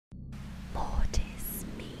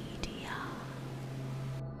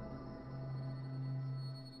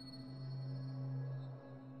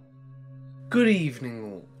Good evening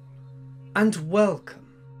all, and welcome.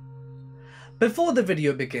 Before the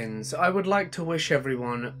video begins, I would like to wish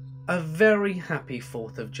everyone a very happy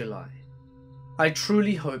 4th of July. I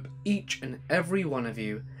truly hope each and every one of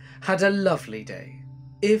you had a lovely day,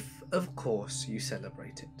 if of course you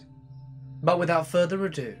celebrate it. But without further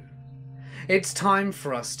ado, it's time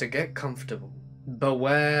for us to get comfortable,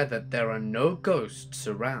 beware that there are no ghosts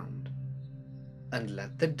around, and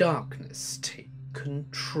let the darkness take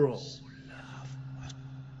control.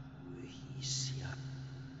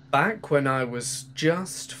 Back when I was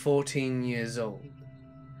just 14 years old,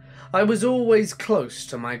 I was always close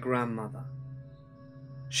to my grandmother.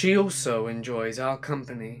 She also enjoys our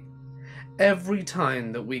company every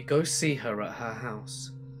time that we go see her at her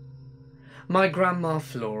house. My grandma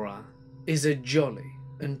Flora is a jolly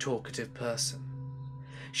and talkative person.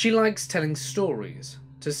 She likes telling stories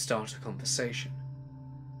to start a conversation.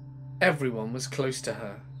 Everyone was close to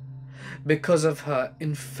her because of her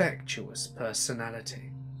infectious personality.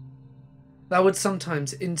 I would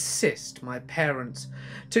sometimes insist my parents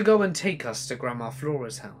to go and take us to Grandma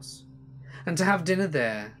Flora's house and to have dinner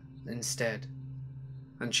there instead,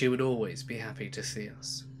 and she would always be happy to see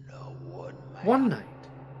us. One night,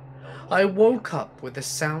 I woke up with the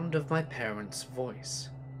sound of my parents' voice.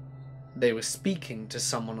 They were speaking to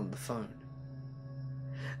someone on the phone.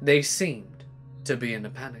 They seemed to be in a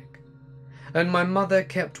panic, and my mother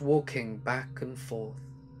kept walking back and forth.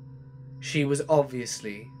 She was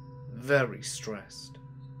obviously very stressed.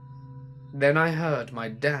 Then I heard my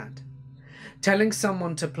dad telling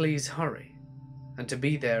someone to please hurry and to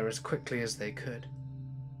be there as quickly as they could.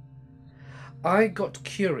 I got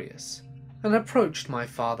curious and approached my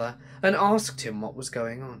father and asked him what was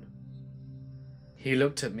going on. He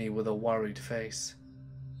looked at me with a worried face.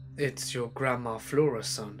 "It's your Grandma Flora,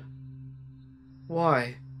 son."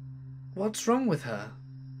 "Why? What's wrong with her?"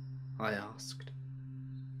 I asked.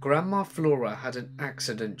 "Grandma Flora had an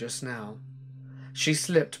accident just now. She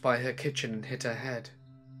slipped by her kitchen and hit her head."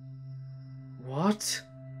 "What?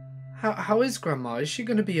 How is Grandma? Is she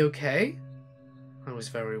going to be okay?" I was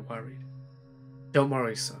very worried. "Don't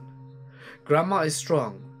worry, son. Grandma is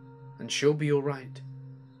strong and she'll be all right.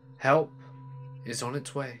 Help is on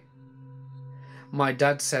its way." My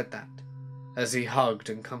dad said that as he hugged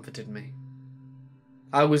and comforted me.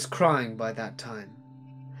 I was crying by that time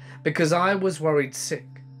because I was worried sick,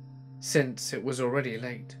 since it was already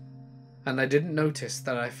late, and I didn't notice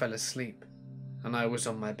that I fell asleep and I was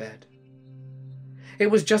on my bed. It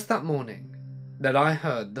was just that morning that I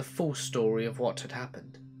heard the full story of what had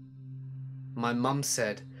happened. My mum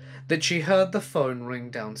said that she heard the phone ring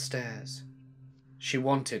downstairs. She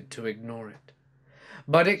wanted to ignore it,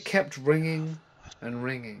 but it kept ringing and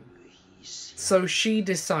ringing, so she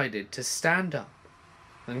decided to stand up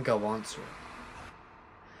and go answer it.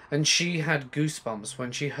 And she had goosebumps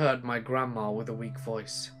when she heard my grandma with a weak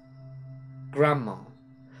voice. Grandma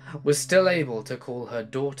was still able to call her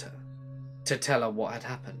daughter to tell her what had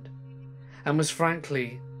happened, and was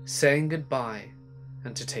frankly saying goodbye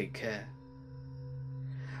and to take care.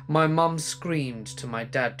 My mum screamed to my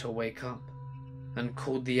dad to wake up and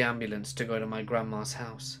called the ambulance to go to my grandma's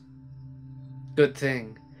house. Good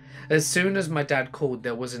thing, as soon as my dad called,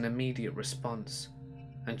 there was an immediate response,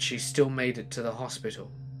 and she still made it to the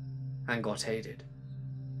hospital and got aided.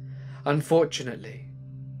 Unfortunately,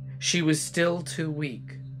 she was still too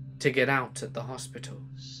weak to get out at the hospital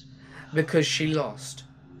because she lost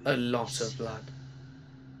a lot of blood.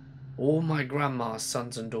 All my grandma's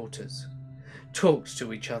sons and daughters talked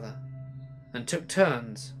to each other and took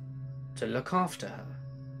turns to look after her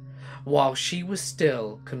while she was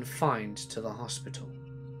still confined to the hospital.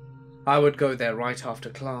 I would go there right after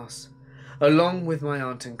class, along with my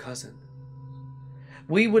aunt and cousin.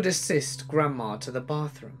 We would assist Grandma to the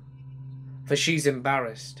bathroom, for she's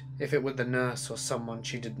embarrassed if it were the nurse or someone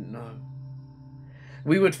she didn't know.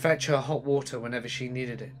 We would fetch her hot water whenever she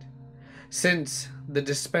needed it, since the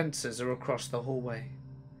dispensers are across the hallway,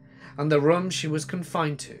 and the room she was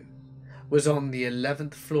confined to was on the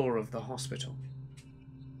 11th floor of the hospital.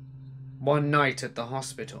 One night at the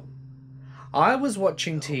hospital, I was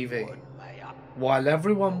watching TV, while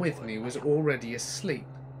everyone with me was already asleep,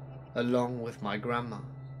 along with my grandma.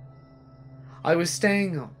 I was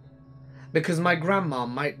staying up because my grandma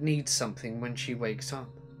might need something when she wakes up.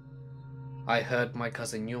 I heard my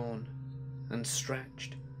cousin yawn and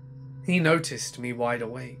stretched. He noticed me wide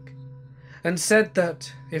awake and said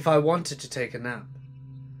that if I wanted to take a nap,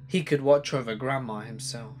 he could watch over Grandma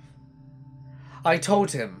himself. I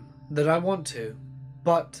told him that I want to,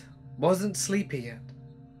 but wasn't sleepy yet,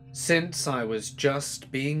 since I was just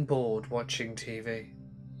being bored watching TV.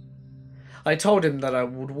 I told him that I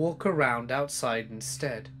would walk around outside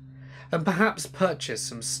instead, and perhaps purchase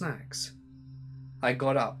some snacks. I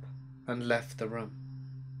got up and left the room.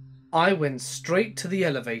 I went straight to the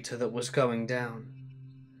elevator that was going down.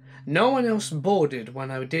 No one else boarded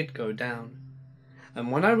when I did go down,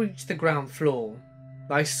 and when I reached the ground floor,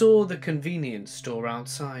 I saw the convenience store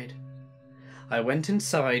outside. I went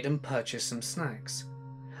inside and purchased some snacks,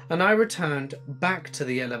 and I returned back to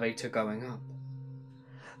the elevator going up.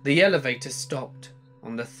 The elevator stopped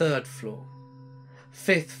on the 3rd floor,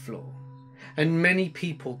 5th floor, and many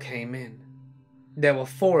people came in. There were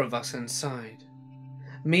 4 of us inside,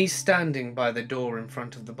 me standing by the door in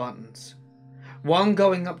front of the buttons, 1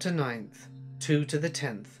 going up to 9th, 2 to the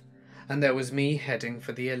 10th, and there was me heading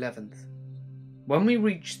for the 11th. When we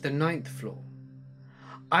reached the 9th floor,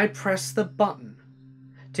 I pressed the button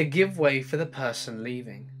to give way for the person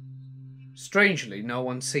leaving. Strangely, no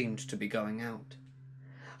one seemed to be going out.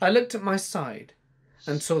 I looked at my side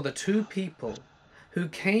and saw the 2 people who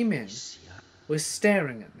came in were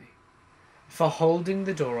staring at me for holding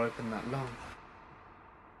the door open that long.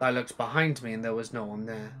 I looked behind me and there was no one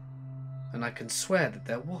there, and I can swear that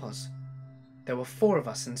there was. There were 4 of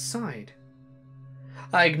us inside.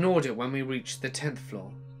 I ignored it when we reached the 10th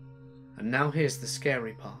floor, and now here's the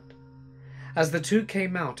scary part. As the 2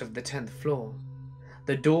 came out of the 10th floor,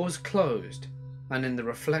 the doors closed, and in the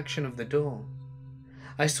reflection of the door,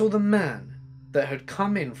 I saw the man that had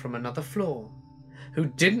come in from another floor, who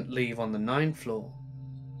didn't leave on the 9th floor,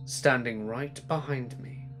 standing right behind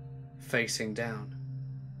me, facing down.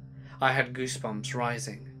 I had goosebumps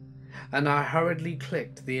rising, and I hurriedly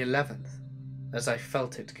clicked the 11th as I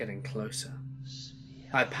felt it getting closer.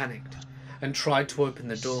 I panicked and tried to open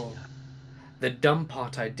the door. The dumb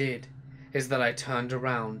part I did is that I turned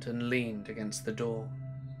around and leaned against the door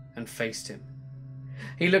and faced him.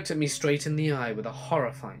 He looked at me straight in the eye with a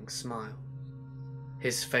horrifying smile.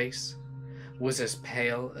 His face was as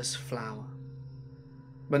pale as flour.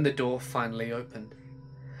 When the door finally opened,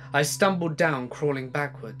 I stumbled down, crawling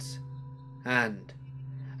backwards, and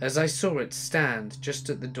as I saw it stand just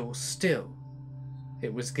at the door still,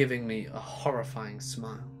 it was giving me a horrifying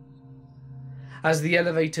smile. As the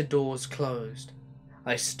elevator doors closed,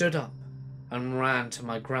 I stood up and ran to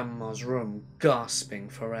my grandma's room, gasping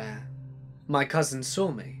for air. My cousin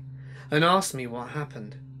saw me and asked me what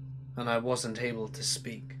happened, and I wasn't able to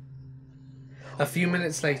speak. A few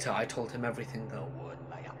minutes later, I told him everything though.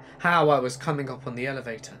 How I was coming up on the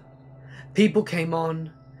elevator. People came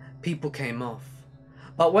on, people came off.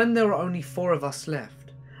 But when there were only 4 of us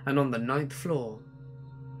left, and on the 9th floor,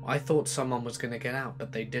 I thought someone was going to get out,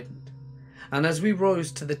 but they didn't. And as we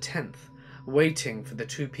rose to the 10th, waiting for the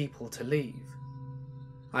 2 people to leave,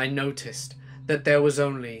 I noticed that there was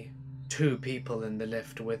only 2 people in the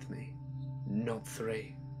lift with me, not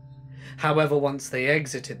 3. However, once they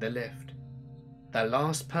exited the lift, the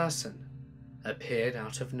last person appeared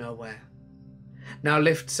out of nowhere. Now,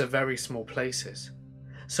 lifts are very small places,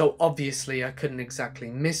 so obviously I couldn't exactly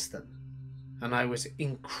miss them, and I was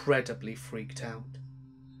incredibly freaked out.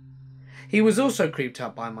 He was also creeped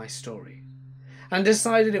out by my story, and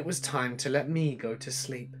decided it was time to let me go to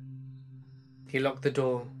sleep. He locked the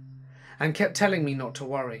door, and kept telling me not to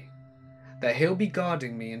worry, that he'll be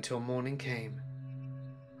guarding me until morning came.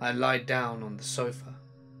 I lied down on the sofa,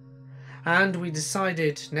 and we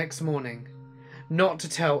decided next morning not to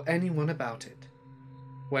tell anyone about it.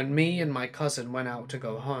 When me and my cousin went out to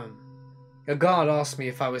go home, a guard asked me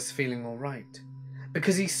if I was feeling alright,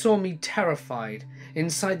 because he saw me terrified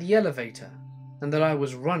inside the elevator and that I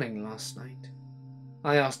was running last night.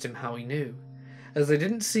 I asked him how he knew, as I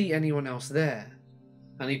didn't see anyone else there,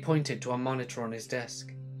 and he pointed to a monitor on his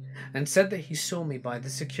desk and said that he saw me by the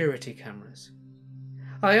security cameras.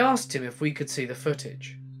 I asked him if we could see the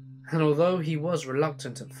footage, and although he was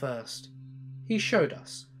reluctant at first, he showed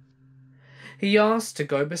us. He asked to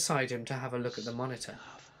go beside him to have a look at the monitor,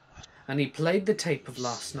 and he played the tape of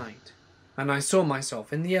last night, and I saw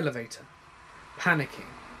myself in the elevator, panicking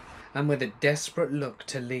and with a desperate look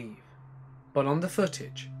to leave. But on the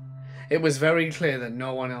footage, it was very clear that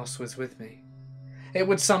no one else was with me. It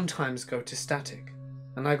would sometimes go to static,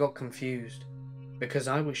 and I got confused, because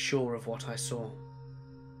I was sure of what I saw.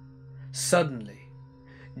 Suddenly,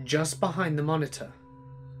 just behind the monitor,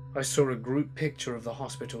 I saw a group picture of the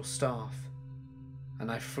hospital staff,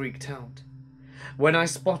 and I freaked out when I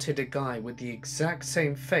spotted a guy with the exact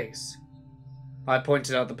same face. I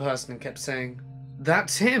pointed out the person and kept saying,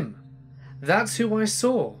 "That's him! That's who I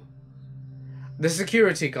saw!" The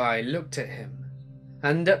security guy looked at him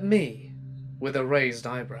and at me with a raised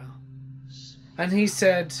eyebrow, and he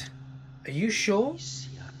said, "Are you sure?"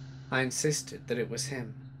 I insisted that it was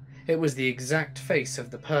him. It was the exact face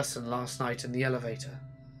of the person last night in the elevator.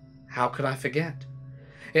 How could I forget?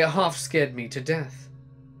 It half scared me to death.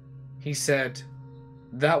 He said,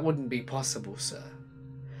 "That wouldn't be possible, sir.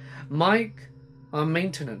 Mike, our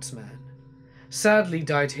maintenance man, sadly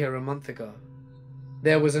died here a month ago.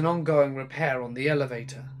 There was an ongoing repair on the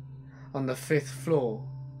elevator on the 5th floor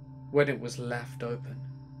when it was left open,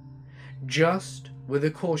 just with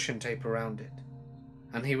a caution tape around it,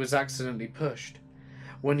 and he was accidentally pushed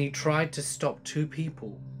when he tried to stop two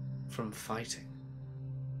people from fighting."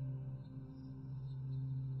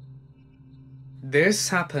 This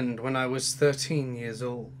happened when I was 13 years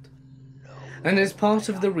old, and is part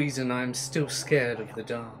of the reason I am still scared of the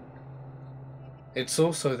dark. It's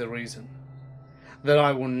also the reason that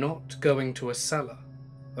I will not go into a cellar,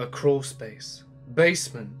 a crawl space,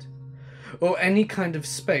 basement, or any kind of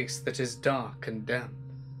space that is dark and damp.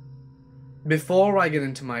 Before I get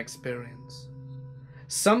into my experience,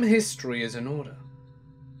 some history is in order.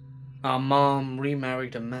 Our mom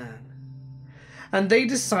remarried a man, and they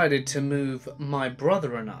decided to move my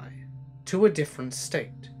brother and I to a different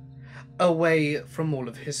state, away from all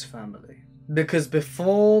of his family. Because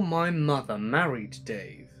before my mother married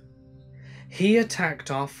Dave, he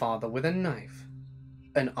attacked our father with a knife,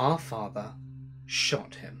 and our father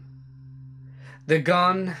shot him. The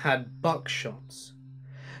gun had buckshots,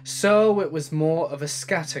 so it was more of a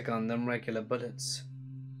scattergun than regular bullets.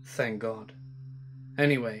 Thank God.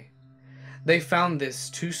 Anyway, they found this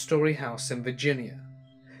 2-story house in Virginia,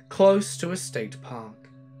 close to a state park.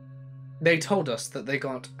 They told us that they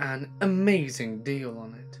got an amazing deal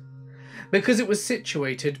on it, because it was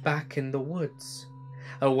situated back in the woods,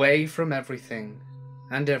 away from everything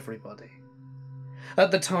and everybody.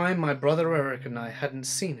 At the time, my brother Eric and I hadn't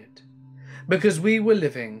seen it, because we were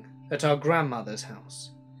living at our grandmother's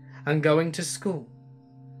house and going to school,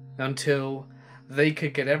 until they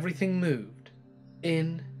could get everything moved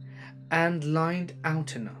in and lined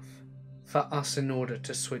out enough for us in order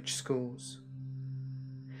to switch schools.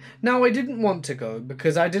 Now, I didn't want to go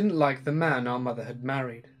because I didn't like the man our mother had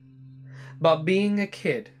married, but being a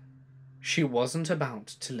kid, she wasn't about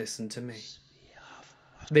to listen to me.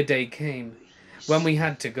 The day came when we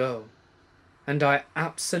had to go, and I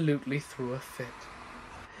absolutely threw a fit.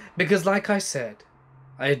 Because like I said,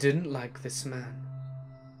 I didn't like this man.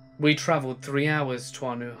 We travelled 3 hours to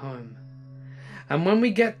our new home, and when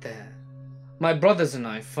we get there, my brothers and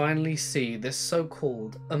I finally see this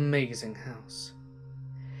so-called amazing house.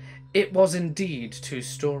 It was indeed 2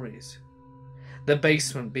 stories, the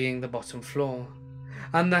basement being the bottom floor,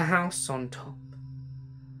 and the house on top.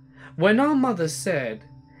 When our mother said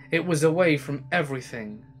it was away from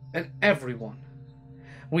everything and everyone,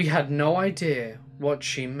 we had no idea what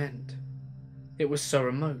she meant. It was so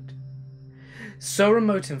remote. So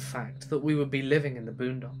remote, in fact, that we would be living in the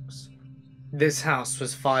boondocks. This house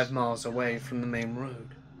was 5 miles away from the main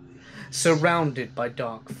road, surrounded by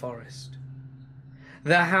dark forest.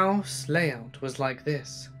 The house layout was like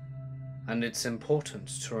this, and it's important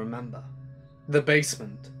to remember. The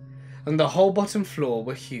basement and the whole bottom floor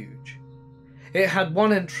were huge. It had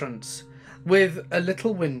one entrance with a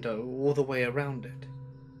little window all the way around it.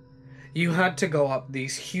 You had to go up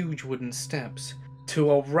these huge wooden steps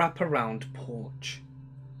to a wraparound porch.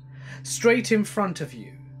 Straight in front of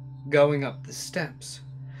you, going up the steps,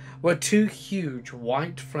 were 2 huge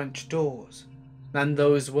white French doors, and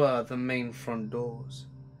those were the main front doors.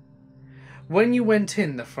 When you went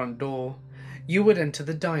in the front door, you would enter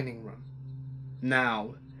the dining room.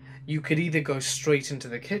 Now, you could either go straight into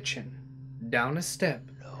the kitchen, down a step,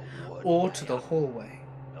 or to the hallway,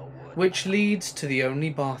 which leads to the only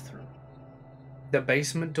bathroom, the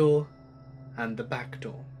basement door and the back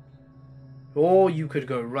door. Or you could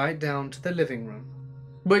go right down to the living room,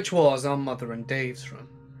 which was our mother and Dave's room,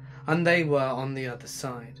 and they were on the other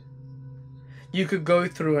side. You could go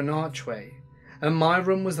through an archway, and my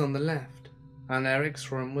room was on the left, and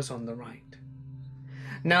Eric's room was on the right.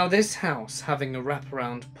 Now, this house having a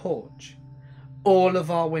wraparound porch, all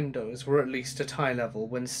of our windows were at least at eye level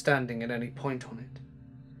when standing at any point on it.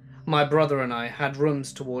 My brother and I had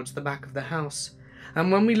rooms towards the back of the house,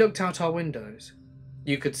 and when we looked out our windows,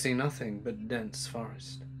 you could see nothing but dense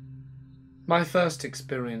forest. My first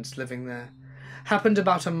experience living there happened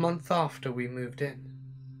about a month after we moved in.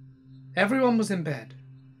 Everyone was in bed,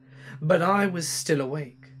 but I was still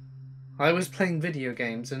awake. I was playing video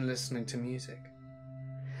games and listening to music.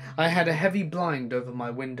 I had a heavy blind over my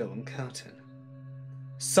window and curtain.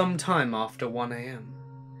 Sometime after 1 a.m,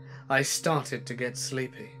 I started to get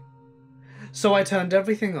sleepy, so I turned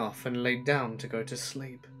everything off and laid down to go to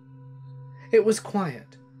sleep. It was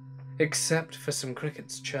quiet, except for some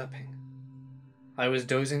crickets chirping. I was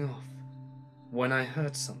dozing off when I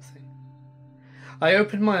heard something. I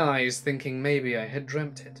opened my eyes thinking maybe I had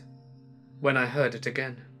dreamt it, when I heard it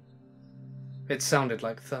again. It sounded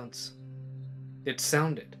like thuds. It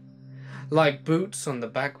sounded like boots on the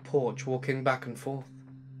back porch walking back and forth.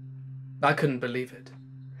 I couldn't believe it.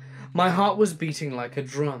 My heart was beating like a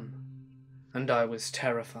drum, and I was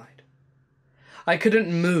terrified. I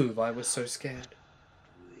couldn't move, I was so scared.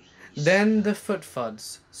 Then the foot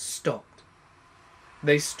thuds stopped.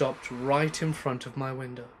 They stopped right in front of my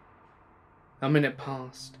window. A minute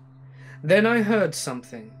passed. Then I heard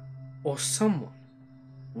something, or someone,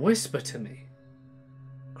 whisper to me,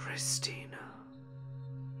 "Christina."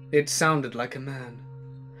 It sounded like a man,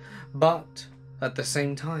 but at the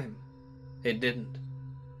same time, it didn't.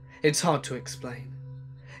 It's hard to explain.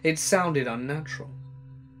 It sounded unnatural.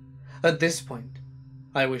 At this point,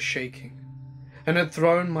 I was shaking and had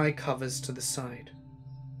thrown my covers to the side.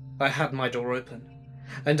 I had my door open,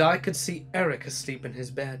 and I could see Eric asleep in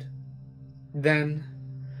his bed. Then,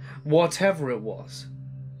 whatever it was,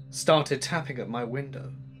 started tapping at my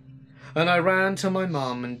window, and I ran to my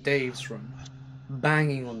mum and Dave's room,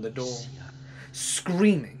 banging on the door,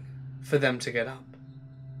 screaming for them to get up.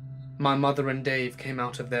 My mother and Dave came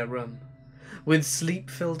out of their room, with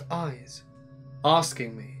sleep-filled eyes,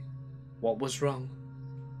 asking me what was wrong.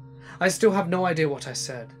 I still have no idea what I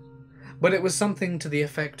said, but it was something to the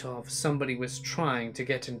effect of somebody was trying to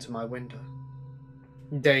get into my window.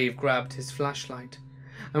 Dave grabbed his flashlight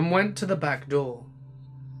and went to the back door.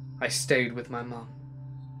 I stayed with my mum.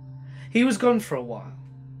 He was gone for a while,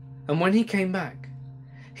 and when he came back,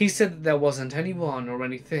 he said that there wasn't anyone or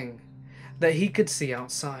anything that he could see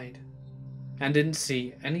outside, and didn't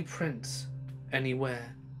see any prints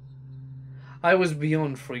anywhere. I was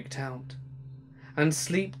beyond freaked out, and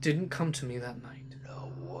sleep didn't come to me that night.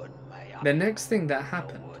 The next thing that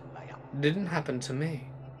happened didn't happen to me,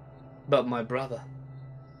 but my brother.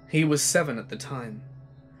 He was 7 at the time,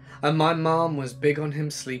 and my mom was big on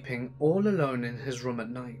him sleeping all alone in his room at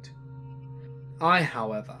night. I,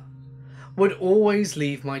 however, would always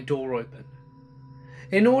leave my door open,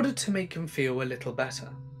 in order to make him feel a little better.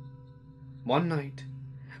 One night,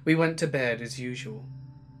 we went to bed as usual.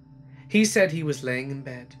 He said he was laying in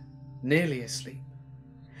bed, nearly asleep,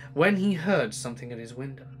 when he heard something at his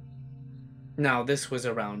window. Now this was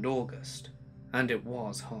around August, and it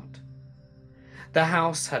was hot. The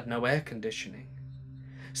house had no air conditioning,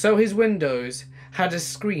 so his windows had a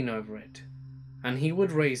screen over it, and he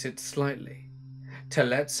would raise it slightly to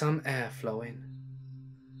let some air flow in.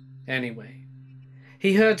 Anyway,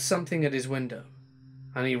 he heard something at his window,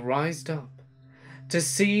 and he rised up to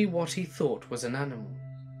see what he thought was an animal.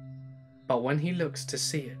 But when he looked to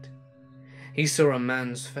see it, he saw a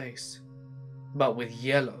man's face, but with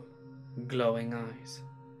yellow, glowing eyes.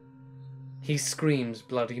 He screams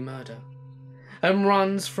bloody murder and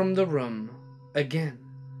runs from the room again,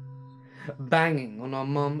 banging on our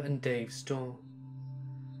mum and Dave's door.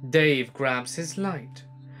 Dave grabs his light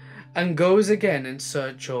and goes again in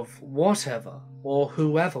search of whatever or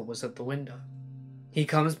whoever was at the window. He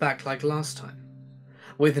comes back like last time,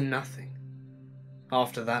 with nothing.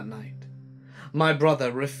 After that night, my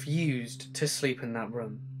brother refused to sleep in that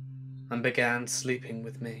room and began sleeping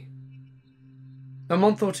with me. A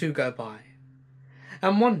month or two go by,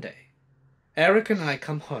 and one day, Eric and I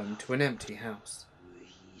come home to an empty house.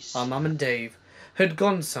 Our mum and Dave had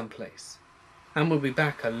gone someplace and would be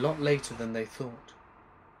back a lot later than they thought.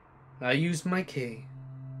 I used my key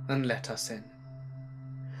and let us in.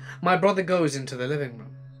 My brother goes into the living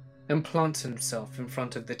room and plants himself in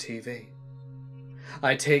front of the TV.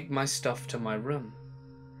 I take my stuff to my room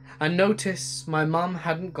and notice my mum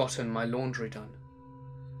hadn't gotten my laundry done.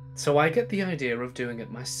 So I get the idea of doing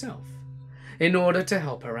it myself in order to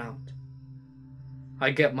help her out.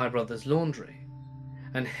 I get my brother's laundry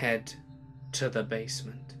and head to the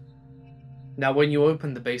basement. Now when you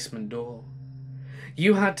open the basement door,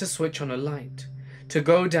 you had to switch on a light to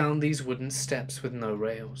go down these wooden steps with no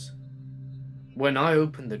rails. When I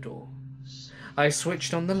opened the door, I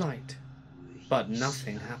switched on the light, but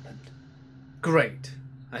nothing happened. Great,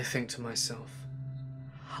 I think to myself.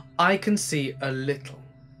 I can see a little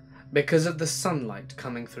because of the sunlight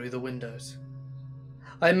coming through the windows.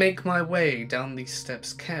 I make my way down these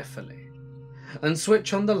steps carefully and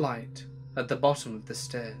switch on the light at the bottom of the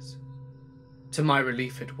stairs. To my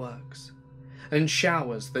relief, it works and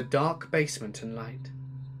showers the dark basement in light.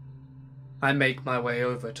 I make my way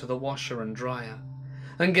over to the washer and dryer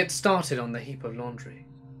and get started on the heap of laundry.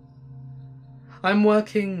 I'm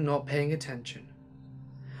working, not paying attention,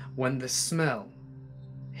 when the smell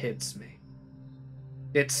hits me.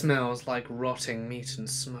 It smells like rotting meat and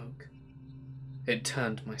smoke. it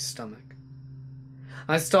turned my stomach.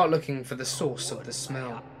 I start looking for the source of the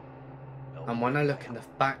smell, and when I look in the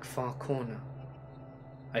back far corner,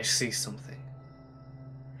 I see something.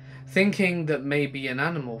 Thinking that maybe an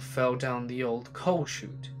animal fell down the old coal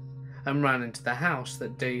chute and ran into the house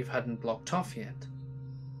that Dave hadn't blocked off yet,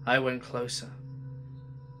 I went closer.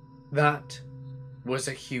 That was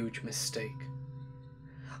a huge mistake.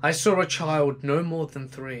 I saw a child no more than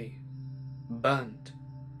 3, burnt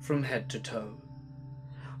from head to toe,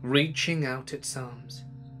 reaching out its arms.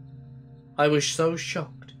 I was so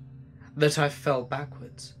shocked that I fell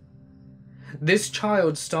backwards. This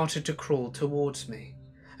child started to crawl towards me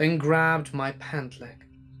and grabbed my pant leg.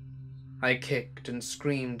 I kicked and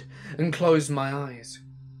screamed and closed my eyes,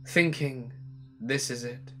 thinking, this is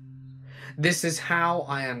it. This is how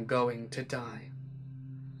I am going to die.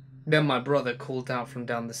 Then my brother called out from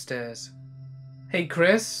down the stairs, "Hey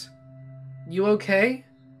Chris, you okay?"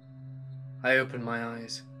 I opened my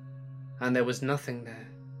eyes, and there was nothing there,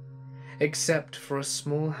 except for a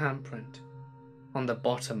small handprint on the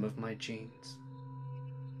bottom of my jeans.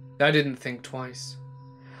 I didn't think twice.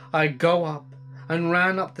 I go up and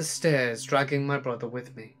ran up the stairs, dragging my brother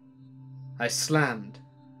with me. I slammed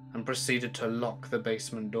and proceeded to lock the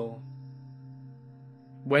basement door.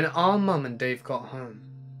 When our mum and Dave got home,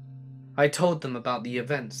 I told them about the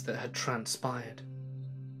events that had transpired,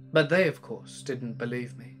 but they, of course, didn't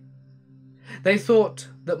believe me. They thought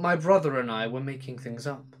that my brother and I were making things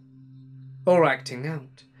up, or acting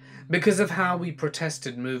out, because of how we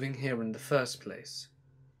protested moving here in the first place.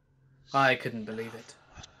 I couldn't believe it.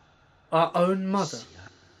 Our own mother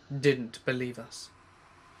didn't believe us.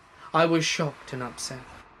 I was shocked and upset,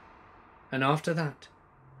 and after that,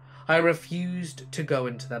 I refused to go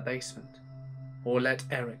into their basement or let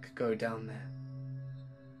Eric go down there.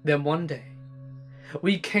 Then one day,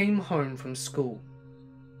 we came home from school,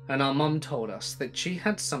 and our mum told us that she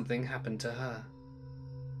had something happen to her.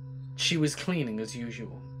 She was cleaning as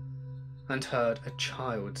usual and heard a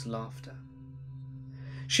child's laughter.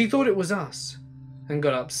 She thought it was us and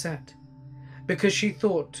got upset because she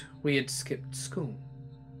thought we had skipped school.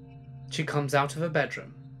 She comes out of her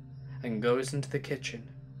bedroom and goes into the kitchen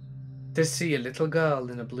to see a little girl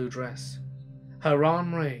in a blue dress, her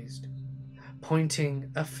arm raised,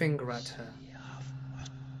 pointing a finger at her.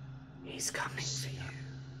 "He's coming for you,"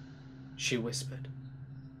 she whispered,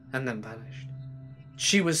 and then vanished.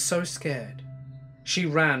 She was so scared, she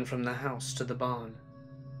ran from the house to the barn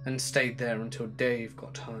and stayed there until Dave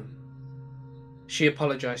got home. She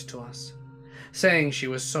apologized to us, saying she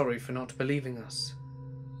was sorry for not believing us.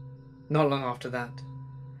 Not long after that,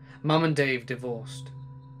 Mum and Dave divorced,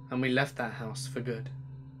 and we left that house for good.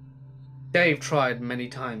 Dave tried many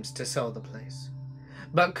times to sell the place,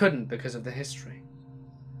 but couldn't because of the history.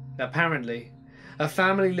 Apparently, a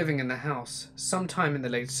family living in the house sometime in the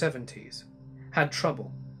late 70s had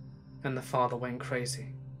trouble, and the father went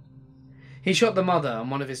crazy. He shot the mother and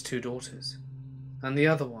one of his 2 daughters, and the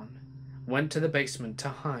other one went to the basement to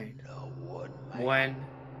hide when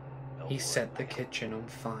he set the kitchen on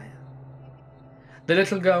fire. The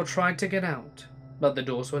little girl tried to get out, but the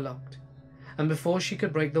doors were locked, and before she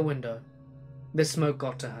could break the window, the smoke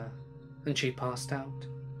got to her, and she passed out.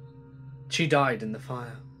 She died in the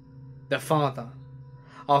fire. The father,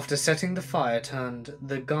 after setting the fire, turned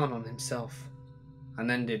the gun on himself and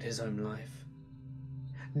ended his own life.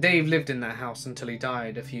 Dave lived in that house until he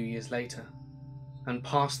died a few years later, and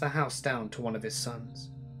passed the house down to one of his sons.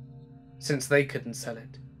 Since they couldn't sell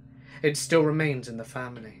it, it still remains in the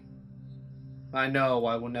family. I know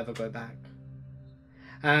I will never go back,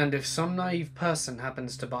 and if some naive person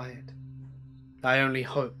happens to buy it, I only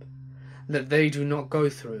hope that they do not go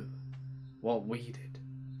through what we did.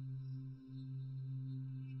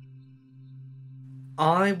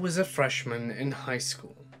 I was a freshman in high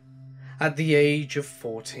school at the age of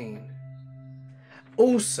 14.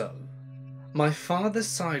 Also, my father's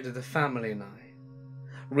side of the family and I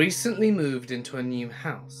recently moved into a new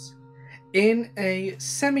house in a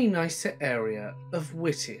semi-nicer area of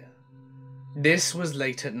Whittier. This was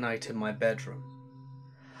late at night in my bedroom.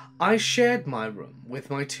 I shared my room with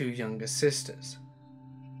my 2 younger sisters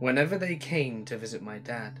whenever they came to visit my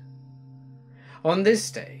dad. On this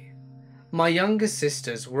day, my younger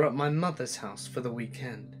sisters were at my mother's house for the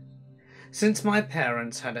weekend, since my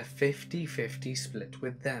parents had a 50-50 split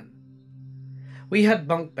with them. We had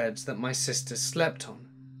bunk beds that my sisters slept on,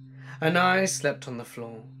 and I slept on the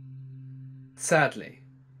floor. Sadly,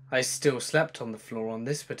 I still slept on the floor on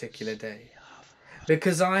this particular day,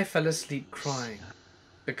 because I fell asleep crying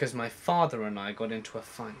because my father and I got into a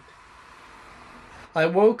fight. I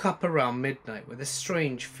woke up around midnight with a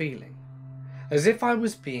strange feeling, as if I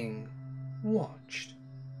was being watched.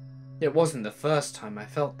 It wasn't the first time I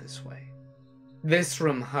felt this way. This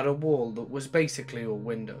room had a wall that was basically all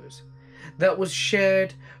windows, that was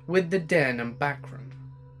shared with the den and back room,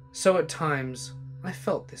 so at times I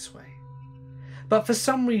felt this way. But for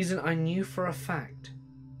some reason I knew for a fact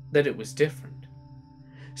that it was different.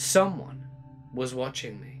 Someone was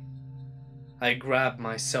watching me. I grabbed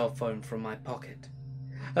my cell phone from my pocket,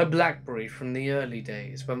 a BlackBerry from the early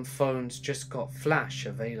days when phones just got flash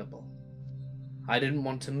available. I didn't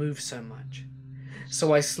want to move so much,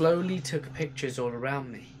 so I slowly took pictures all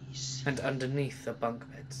around me and underneath the bunk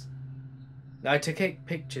beds. I took 8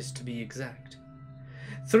 pictures to be exact.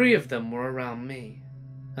 3 of them were around me,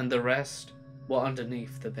 and the rest were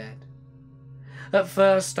underneath the bed. At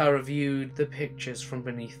first I reviewed the pictures from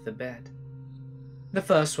beneath the bed. The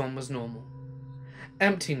first one was normal,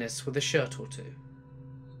 emptiness with a shirt or two.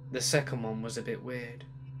 The second one was a bit weird.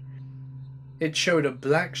 It showed a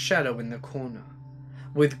black shadow in the corner,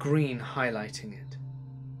 with green highlighting it.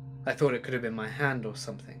 I thought it could have been my hand or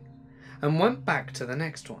something, and went back to the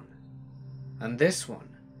next one. And this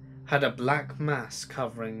one had a black mass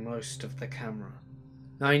covering most of the camera.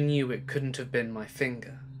 I knew it couldn't have been my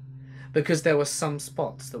finger, because there were some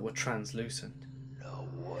spots that were translucent.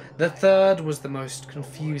 The third was the most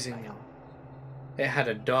confusing one. It had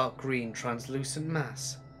a dark green translucent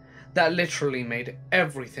mass that literally made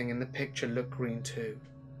everything in the picture look green too.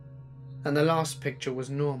 And the last picture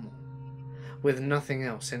was normal, with nothing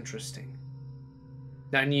else interesting.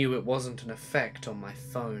 I knew it wasn't an effect on my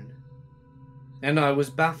phone. And I was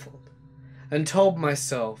baffled, and told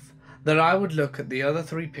myself that I would look at the other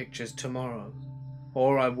 3 pictures tomorrow,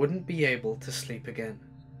 or I wouldn't be able to sleep again.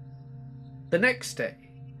 The next day,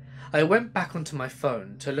 I went back onto my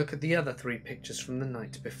phone to look at the other 3 pictures from the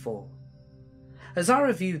night before. As I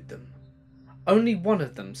reviewed them, only one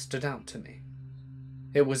of them stood out to me.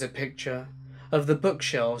 It was a picture of the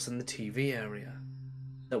bookshelves in the TV area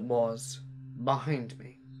that was behind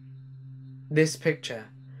me. This picture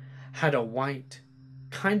had a white,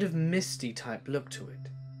 kind of misty type look to it,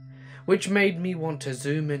 which made me want to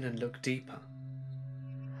zoom in and look deeper.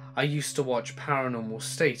 I used to watch Paranormal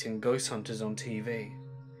State and Ghost Hunters on TV,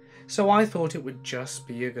 so I thought it would just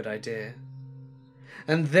be a good idea.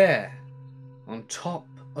 And there, on top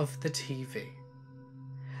of the TV,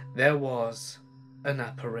 there was an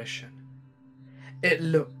apparition. It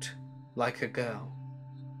looked like a girl.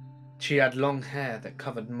 She had long hair that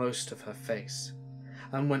covered most of her face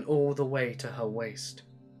and went all the way to her waist,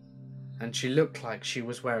 and she looked like she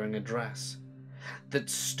was wearing a dress that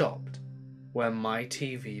stopped where my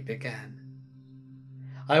TV began.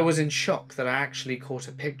 I was in shock that I actually caught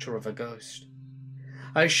a picture of a ghost.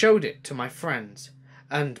 I showed it to my friends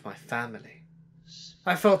and my family.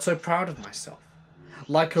 I felt so proud of myself,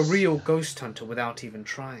 like a real ghost hunter without even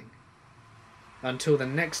trying, until the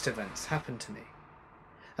next events happened to me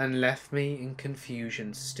and left me in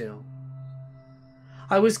confusion still.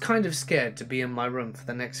 I was kind of scared to be in my room for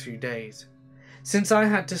the next few days, since I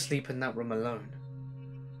had to sleep in that room alone.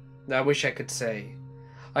 I wish I could say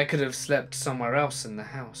I could have slept somewhere else in the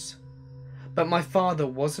house, but my father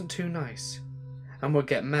wasn't too nice and would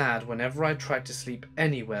get mad whenever I tried to sleep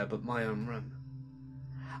anywhere but my own room.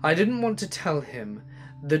 I didn't want to tell him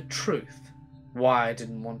the truth why I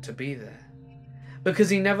didn't want to be there, because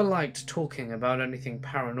he never liked talking about anything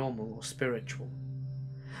paranormal or spiritual.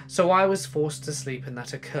 So I was forced to sleep in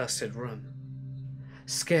that accursed room,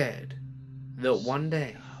 scared that one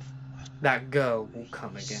day that girl will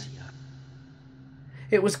come again.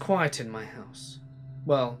 It was quiet in my house.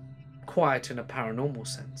 Well, quiet in a paranormal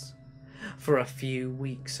sense. For a few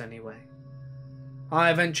weeks anyway.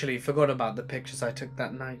 I eventually forgot about the pictures I took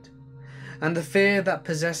that night, and the fear that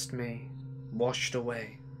possessed me washed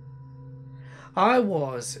away. I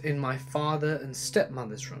was in my father and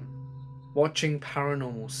stepmother's room, watching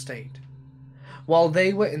Paranormal State, while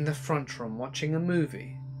they were in the front room watching a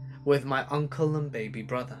movie with my uncle and baby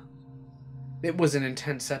brother. It was an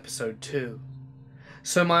intense episode too,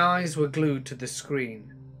 so my eyes were glued to the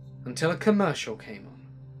screen until a commercial came on.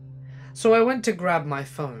 So I went to grab my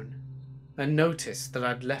phone and noticed that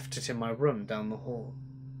I'd left it in my room down the hall.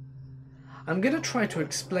 I'm going to try to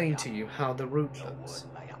explain to you how the route looks.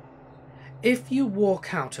 If you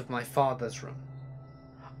walk out of my father's room,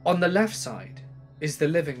 on the left side is the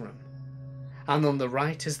living room, and on the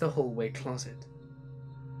right is the hallway closet.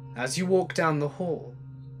 As you walk down the hall,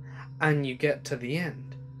 and you get to the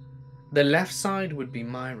end, the left side would be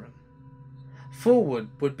my room, forward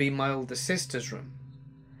would be my older sister's room,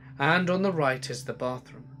 and on the right is the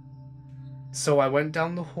bathroom. So I went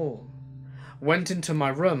down the hall, went into my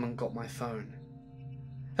room and got my phone.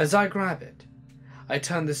 As I grab it, I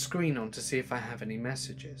turn the screen on to see if I have any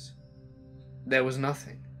messages. There was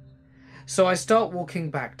nothing, so I start walking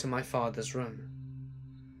back to my father's room.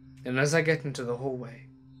 And as I get into the hallway,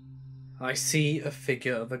 I see a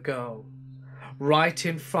figure of a girl right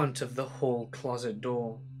in front of the hall closet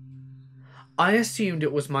door. I assumed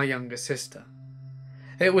it was my younger sister.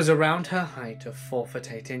 It was around her height of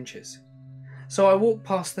 4'8" inches, so I walked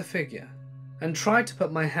past the figure and tried to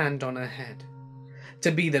put my hand on her head,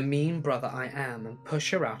 to be the mean brother I am and push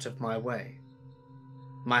her out of my way.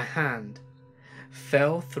 My hand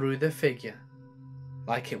fell through the figure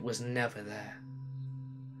like it was never there.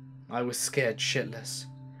 I was scared shitless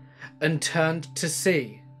and turned to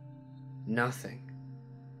see nothing.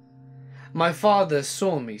 My father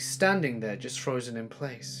saw me standing there just frozen in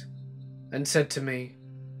place and said to me,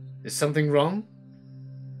 "Is something wrong?"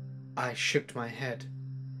 I shook my head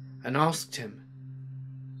and asked him,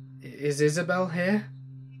 "Is Isabel here?"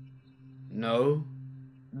 "No,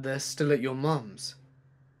 they're still at your mum's."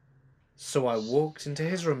 So I walked into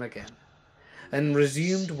his room again and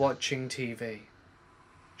resumed watching TV,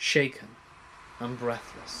 shaken and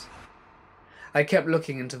breathless. I kept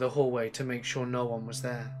looking into the hallway to make sure no one was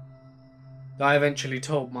there. I eventually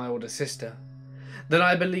told my older sister that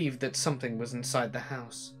I believed that something was inside the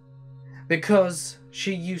house, because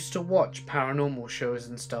she used to watch paranormal shows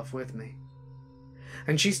and stuff with me.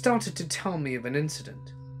 And she started to tell me of an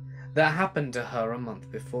incident that happened to her a month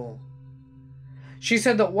before. She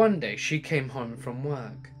said that one day she came home from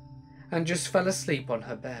work and just fell asleep on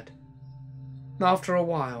her bed. After a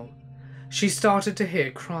while, she started to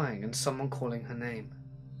hear crying and someone calling her name.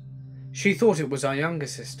 She thought it was our younger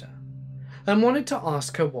sister and wanted to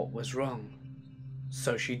ask her what was wrong.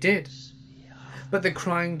 So she did, but the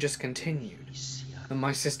crying just continued, and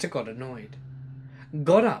my sister got annoyed,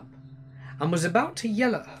 got up, and was about to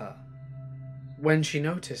yell at her when she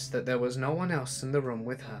noticed that there was no one else in the room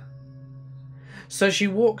with her. So she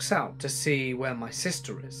walks out to see where my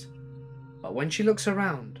sister is, but when she looks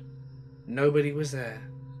around, nobody was there.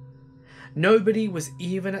 Nobody was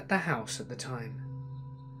even at the house at the time.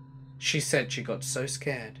 She said she got so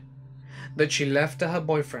scared that she left to her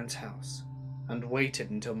boyfriend's house and waited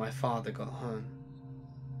until my father got home.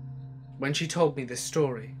 When she told me this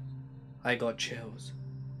story, I got chills.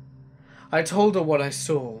 I told her what I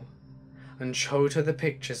saw and showed her the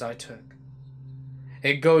pictures I took.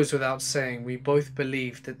 It goes without saying we both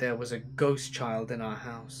believed that there was a ghost child in our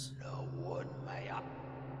house.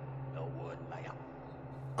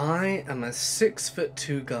 I am a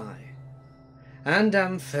 6'2" guy and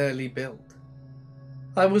am fairly built.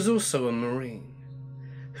 I was also a Marine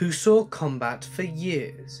who saw combat for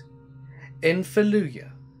years in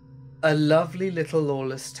Fallujah, a lovely little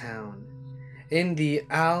lawless town in the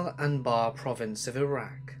Al-Anbar province of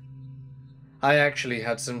Iraq. I actually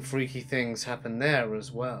had some freaky things happen there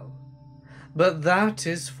as well, but that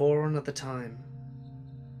is for another time.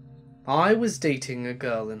 I was dating a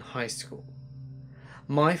girl in high school,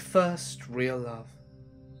 my first real love.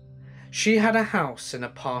 She had a house in a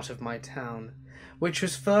part of my town which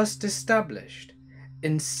was first established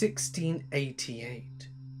in 1688,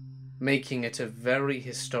 making it a very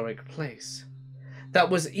historic place that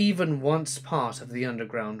was even once part of the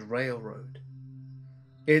Underground Railroad.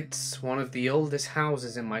 It's one of the oldest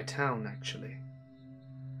houses in my town, actually.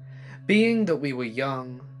 Being that we were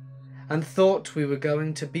young and thought we were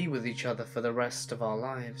going to be with each other for the rest of our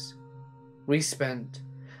lives, we spent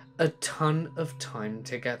a ton of time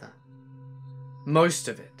together. Most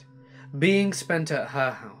of it being spent at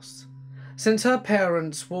her house, since her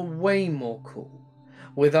parents were way more cool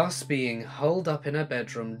with us being holed up in a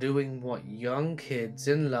bedroom doing what young kids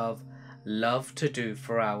in love to do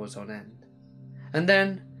for hours on end, and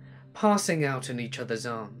then passing out in each other's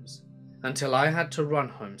arms until I had to run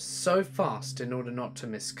home so fast in order not to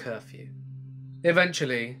miss curfew.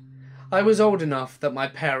 Eventually, I was old enough that my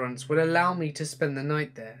parents would allow me to spend the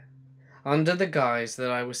night there, under the guise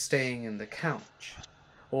that I was staying in the couch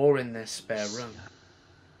or in their spare room,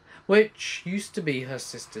 which used to be her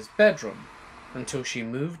sister's bedroom until she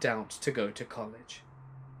moved out to go to college.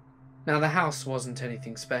 Now, the house wasn't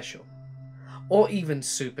anything special, or even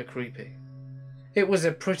super creepy. It was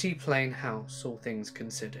a pretty plain house, all things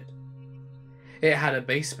considered. It had a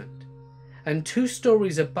basement, and 2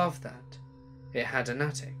 stories above that, it had an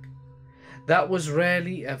attic that was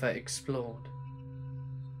rarely ever explored.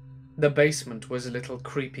 The basement was a little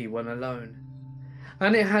creepy when alone,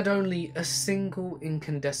 and it had only a single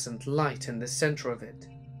incandescent light in the center of it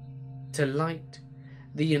to light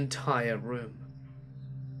the entire room.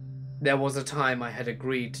 There was a time I had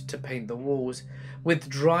agreed to paint the walls with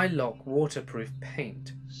Drylock waterproof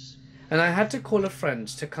paint, and I had to call a friend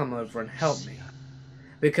to come over and help me,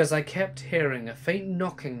 because I kept hearing a faint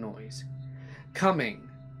knocking noise coming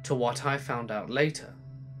to what I found out later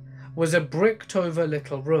was a bricked over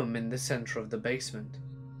little room in the centre of the basement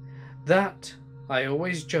that, I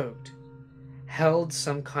always joked, held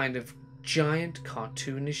some kind of giant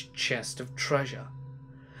cartoonish chest of treasure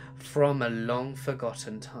from a long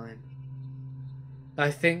forgotten time. I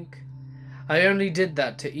think I only did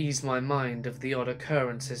that to ease my mind of the odd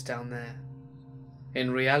occurrences down there.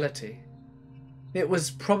 In reality, it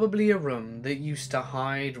was probably a room that used to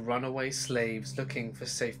hide runaway slaves looking for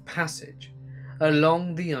safe passage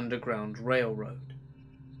along the Underground Railroad.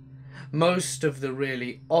 Most of the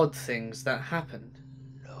really odd things that happened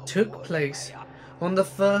took place on the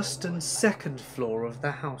first and second floor of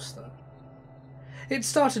the house though. It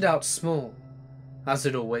started out small, as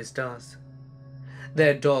it always does.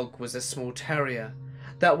 Their dog was a small terrier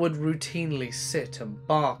that would routinely sit and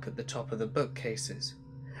bark at the top of the bookcases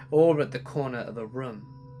or at the corner of a room.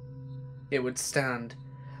 It would stand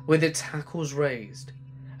with its hackles raised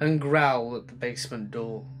and growl at the basement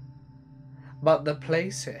door. But the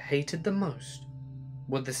place it hated the most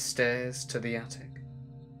were the stairs to the attic.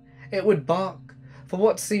 It would bark for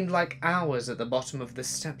what seemed like hours at the bottom of the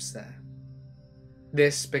steps there.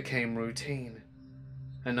 This became routine,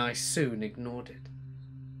 and I soon ignored it.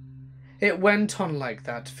 It went on like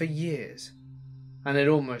that for years, and it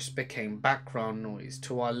almost became background noise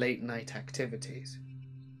to our late-night activities.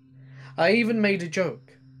 I even made a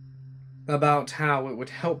joke about how it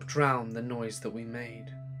would help drown the noise that we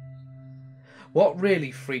made. What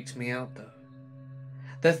really freaked me out though,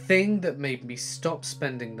 the thing that made me stop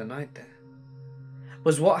spending the night there,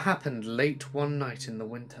 was what happened late one night in the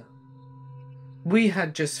winter. We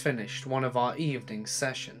had just finished one of our evening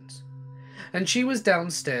sessions, and she was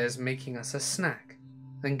downstairs making us a snack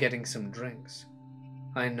and getting some drinks.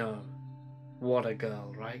 I know, what a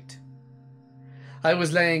girl, right? I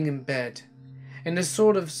was laying in bed, in a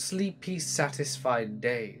sort of sleepy, satisfied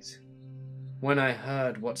daze, when I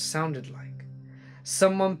heard what sounded like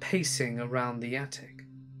someone pacing around the attic,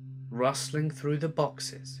 rustling through the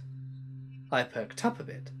boxes. I perked up a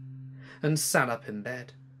bit and sat up in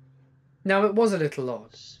bed. Now it was a little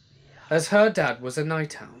odd, as her dad was a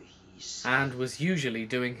night owl and was usually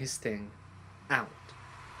doing his thing out,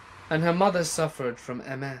 and her mother suffered from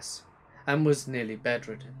MS and was nearly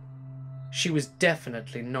bedridden. She was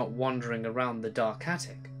definitely not wandering around the dark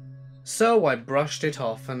attic, so I brushed it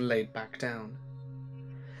off and laid back down.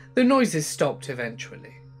 The noises stopped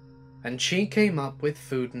eventually, and she came up with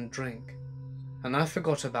food and drink, and I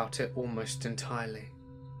forgot about it almost entirely.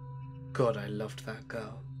 God, I loved that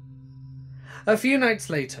girl. A few nights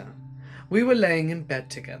later, we were laying in bed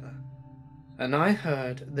together, and I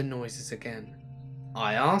heard the noises again.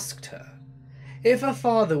 I asked her if her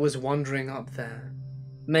father was wandering up there,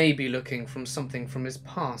 maybe looking for something from his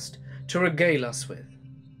past to regale us with,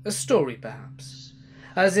 a story perhaps,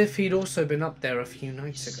 as if he'd also been up there a few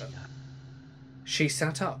nights ago. She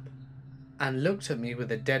sat up and looked at me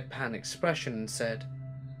with a deadpan expression and said,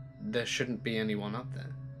 "There shouldn't be anyone up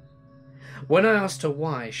there." When I asked her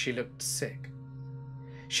why, she looked sick.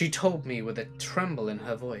 She told me with a tremble in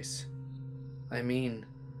her voice, "I mean,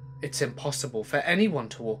 it's impossible for anyone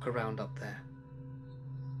to walk around up there."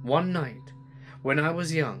 One night, when I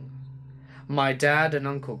was young, my dad and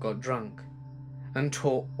uncle got drunk and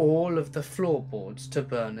tore all of the floorboards to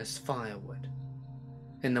burn as firewood.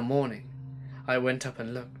 In the morning, I went up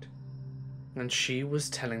and looked, and she was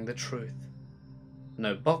telling the truth.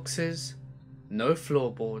 No boxes, no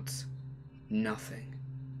floorboards, nothing.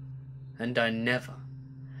 And I never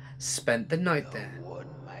spent the night there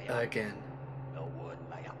again.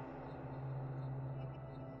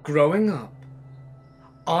 Growing up,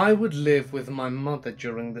 I would live with my mother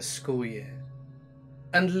during the school year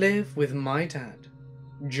and live with my dad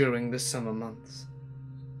during the summer months.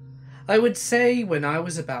 I would say when I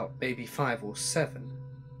was about maybe 5 or 7,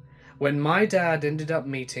 when my dad ended up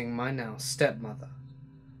meeting my now stepmother,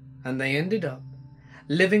 and they ended up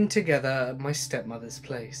living together at my stepmother's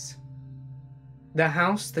place. The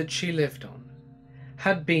house that she lived on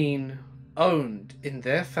had been owned in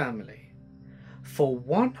their family for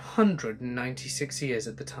 196 years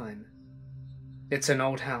at the time. It's an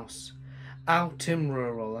old house out in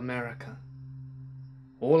rural America.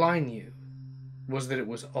 All I knew was that it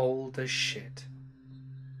was old as shit.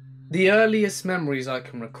 The earliest memories I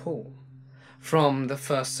can recall from the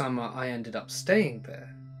first summer I ended up staying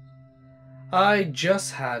there, I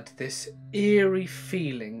just had this eerie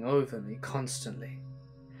feeling over me constantly,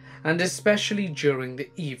 and especially during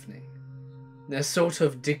the evening, a sort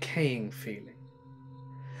of decaying feeling.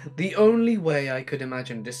 The only way I could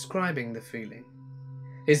imagine describing the feeling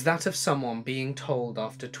is that of someone being told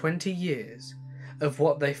after 20 years of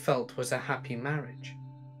what they felt was a happy marriage,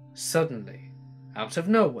 suddenly, out of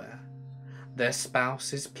nowhere, their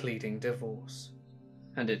spouse is pleading divorce,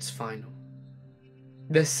 and it's final.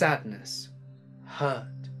 The sadness,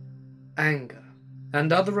 hurt, anger,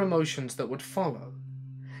 and other emotions that would follow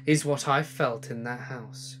is what I felt in that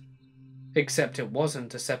house, except it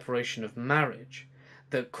wasn't a separation of marriage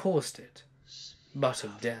that caused it, but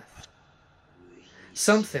of death.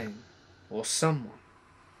 Something, or someone,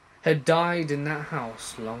 had died in that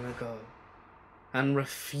house long ago, and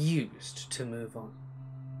refused to move on,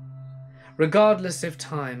 regardless if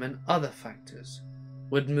time and other factors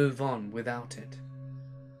would move on without it.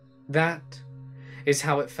 That is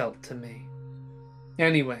how it felt to me.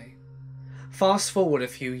 Anyway, fast forward a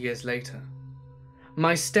few years later,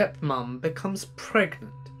 my stepmom becomes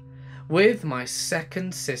pregnant with my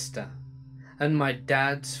second sister and my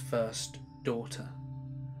dad's first daughter.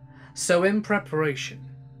 So in preparation,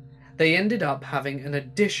 they ended up having an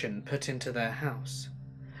addition put into their house,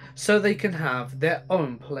 so they can have their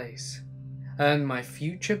own place, and my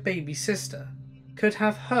future baby sister could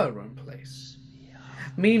have her own place.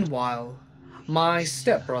 Meanwhile, my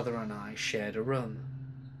stepbrother and I shared a room.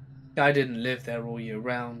 I didn't live there all year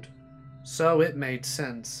round, so it made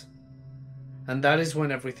sense. And that is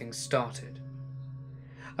when everything started.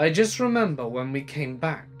 I just remember when we came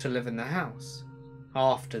back to live in the house,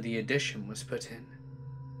 after the addition was put in.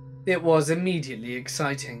 It was immediately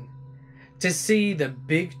exciting to see the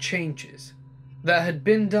big changes that had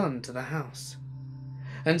been done to the house,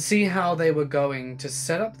 and see how they were going to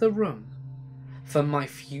set up the room for my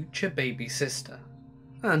future baby sister,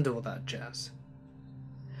 and all that jazz.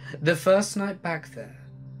 The first night back there,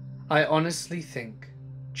 I honestly think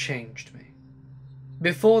changed me.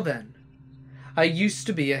 Before then, I used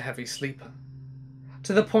to be a heavy sleeper,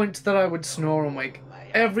 to the point that I would snore and wake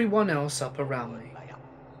everyone else up around me.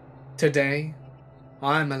 Today,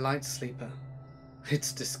 I'm a light sleeper.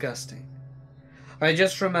 It's disgusting. I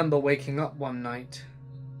just remember waking up one night,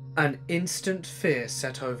 and instant fear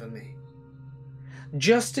set over me.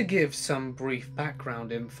 Just to give some brief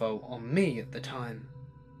background info on me at the time,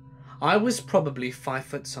 I was probably 5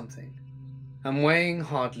 foot something, and weighing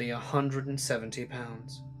hardly 170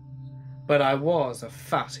 pounds. But I was a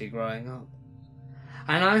fatty growing up,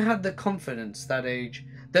 and I had the confidence that age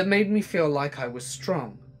that made me feel like I was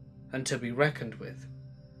strong and to be reckoned with.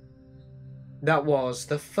 That was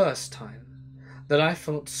the first time that I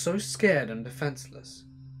felt so scared and defenseless,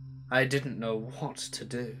 I didn't know what to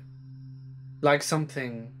do. Like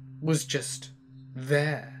something was just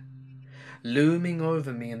there, looming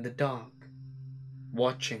over me in the dark,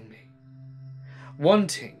 watching me,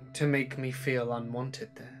 wanting to make me feel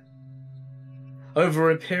unwanted there.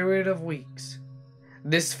 Over a period of weeks,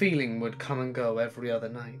 this feeling would come and go every other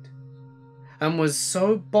night, and was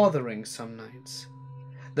so bothering some nights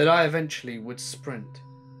that I eventually would sprint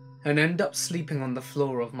and end up sleeping on the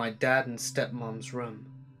floor of my dad and stepmom's room.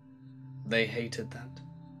 They hated that.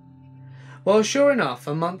 Well, sure enough,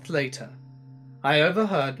 a month later, I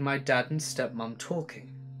overheard my dad and stepmom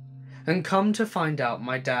talking, and come to find out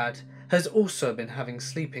my dad has also been having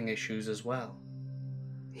sleeping issues as well.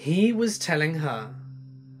 He was telling her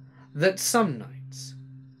that some nights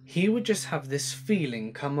he would just have this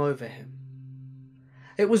feeling come over him.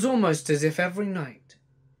 It was almost as if every night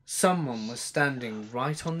someone was standing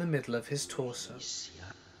right on the middle of his torso.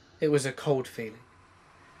 It was a cold feeling,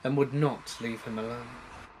 and would not leave him alone.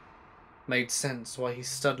 Made sense why he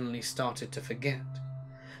suddenly started to forget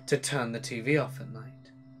to turn the TV off at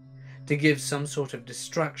night, to give some sort of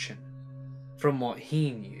distraction from what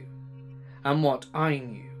he knew and what I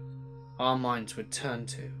knew our minds would turn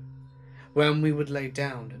to when we would lay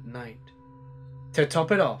down at night. To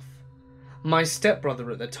top it off, my stepbrother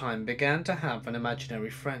at the time began to have an imaginary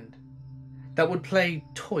friend that would play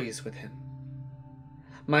toys with him.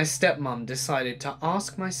 My stepmom decided to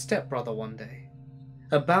ask my stepbrother one day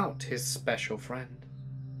about his special friend,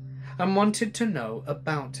 and wanted to know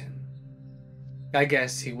about him. I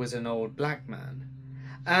guess he was an old black man,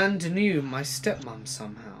 and knew my stepmom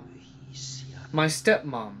somehow. My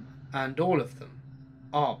stepmom, and all of them,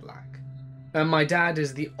 are black, and my dad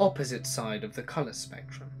is the opposite side of the colour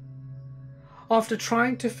spectrum. After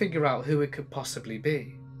trying to figure out who it could possibly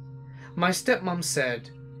be, my stepmom said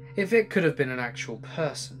if it could have been an actual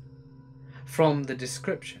person, from the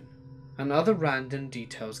description and other random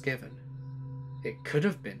details given, it could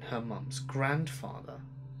have been her mum's grandfather.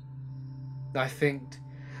 I think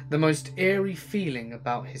the most eerie feeling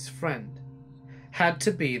about his friend had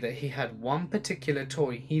to be that he had one particular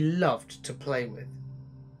toy he loved to play with,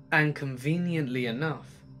 and conveniently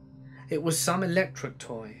enough, It was some electric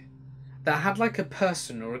toy that had like a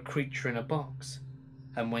person or a creature in a box,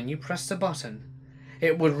 and when you pressed a button,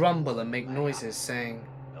 it would rumble and make noises saying,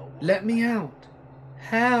 "Let me out!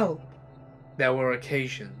 Help!" There were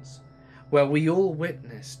occasions where we all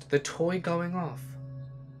witnessed the toy going off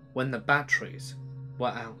when the batteries were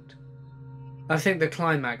out. I think the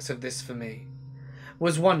climax of this for me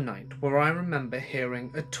was one night where I remember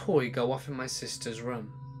hearing a toy go off in my sister's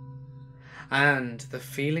room, and the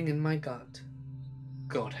feeling in my gut,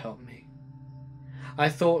 God help me. I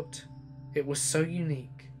thought it was so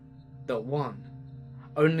unique that one,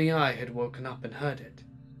 only I had woken up and heard it,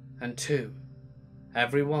 and two,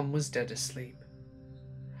 everyone was dead asleep.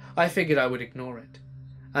 I figured I would ignore it,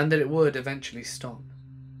 and that it would eventually stop,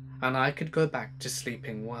 and I could go back to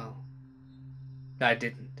sleeping well. I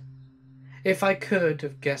didn't. If I could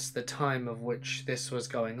have guessed the time of which this was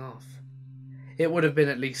going off, it would have been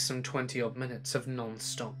at least some 20-odd minutes of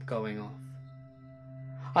non-stop going off.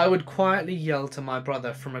 I would quietly yell to my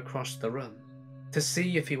brother from across the room to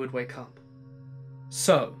see if he would wake up.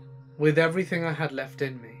 So, with everything I had left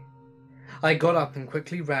in me, I got up and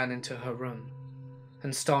quickly ran into her room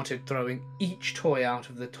and started throwing each toy out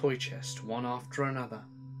of the toy chest one after another,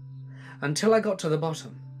 until I got to the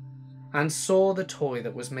bottom and saw the toy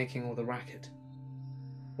that was making all the racket.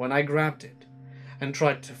 When I grabbed it and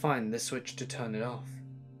tried to find the switch to turn it off,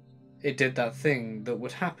 it did that thing that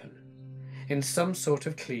would happen in some sort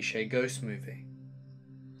of cliché ghost movie.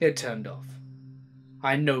 It turned off.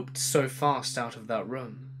 I noped so fast out of that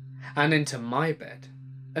room and into my bed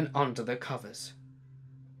and under the covers.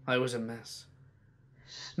 I was a mess.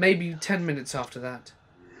 Maybe 10 minutes after that,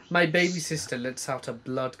 my baby sister lets out a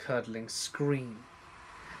blood-curdling scream.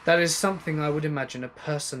 That is something I would imagine a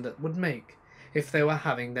person that would make if they were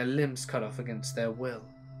having their limbs cut off against their will.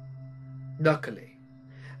 Luckily,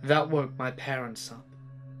 that woke my parents up,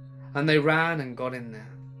 and they ran and got in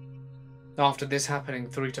there. After this happening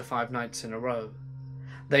 3 to 5 nights in a row,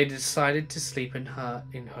 they decided to sleep in her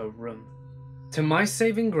room. To my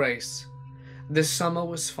saving grace, the summer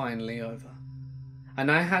was finally over, and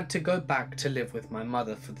I had to go back to live with my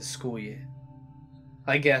mother for the school year.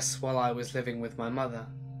 I guess while I was living with my mother,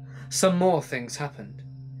 some more things happened,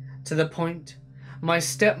 to the point my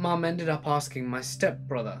stepmom ended up asking my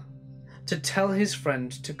stepbrother to tell his friend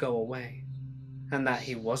to go away, and that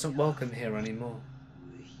he wasn't welcome here anymore.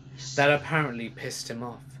 That apparently pissed him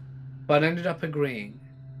off, but ended up agreeing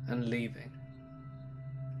and leaving.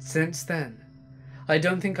 Since then, I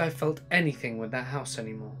don't think I felt anything with that house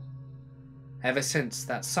anymore. Ever since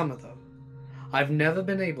that summer though, I've never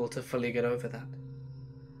been able to fully get over that.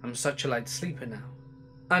 I'm such a light sleeper now.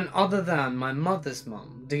 And other than my mother's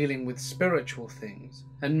mum dealing with spiritual things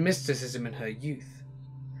and mysticism in her youth,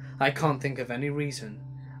 I can't think of any reason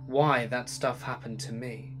why that stuff happened to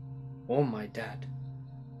me or my dad.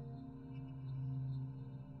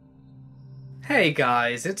 Hey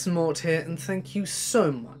guys, it's Mort here, and thank you so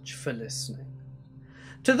much for listening.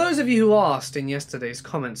 To those of you who asked in yesterday's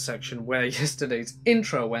comments section where yesterday's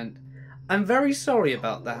intro went, I'm very sorry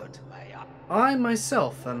about that. I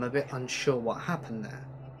myself am a bit unsure what happened there.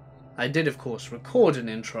 I did of course record an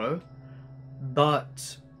intro,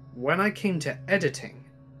 but when I came to editing,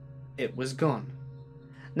 it was gone.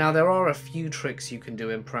 Now there are a few tricks you can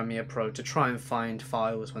do in Premiere Pro to try and find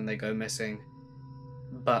files when they go missing,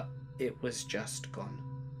 but it was just gone.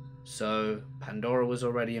 So Pandora was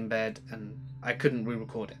already in bed and I couldn't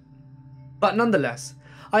re-record it. But nonetheless,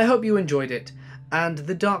 I hope you enjoyed it, and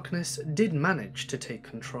the darkness did manage to take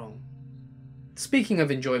control. Speaking of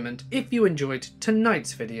enjoyment, if you enjoyed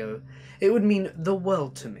tonight's video, it would mean the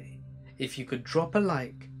world to me if you could drop a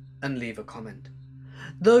like and leave a comment.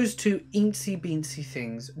 Those two eensy beensy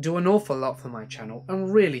things do an awful lot for my channel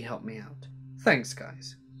and really help me out. Thanks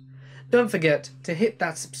guys. Don't forget to hit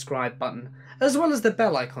that subscribe button as well as the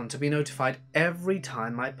bell icon to be notified every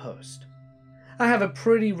time I post. I have a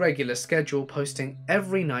pretty regular schedule, posting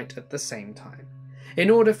every night at the same time, in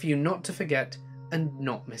order for you not to forget and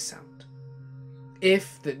not miss out.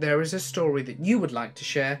 If there is a story that you would like to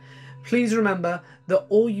share, please remember that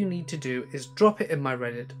all you need to do is drop it in my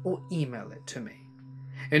Reddit or email it to me.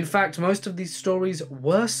 In fact, most of these stories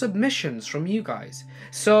were submissions from you guys,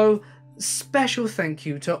 so special thank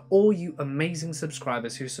you to all you amazing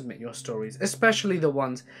subscribers who submit your stories, especially the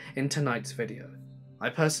ones in tonight's video. I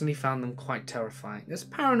personally found them quite terrifying, as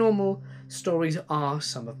paranormal stories are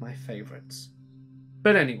some of my favourites.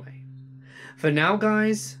 But anyway, for now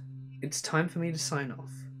guys, it's time for me to sign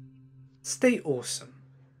off. Stay awesome,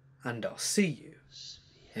 and I'll see you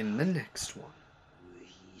in the next one.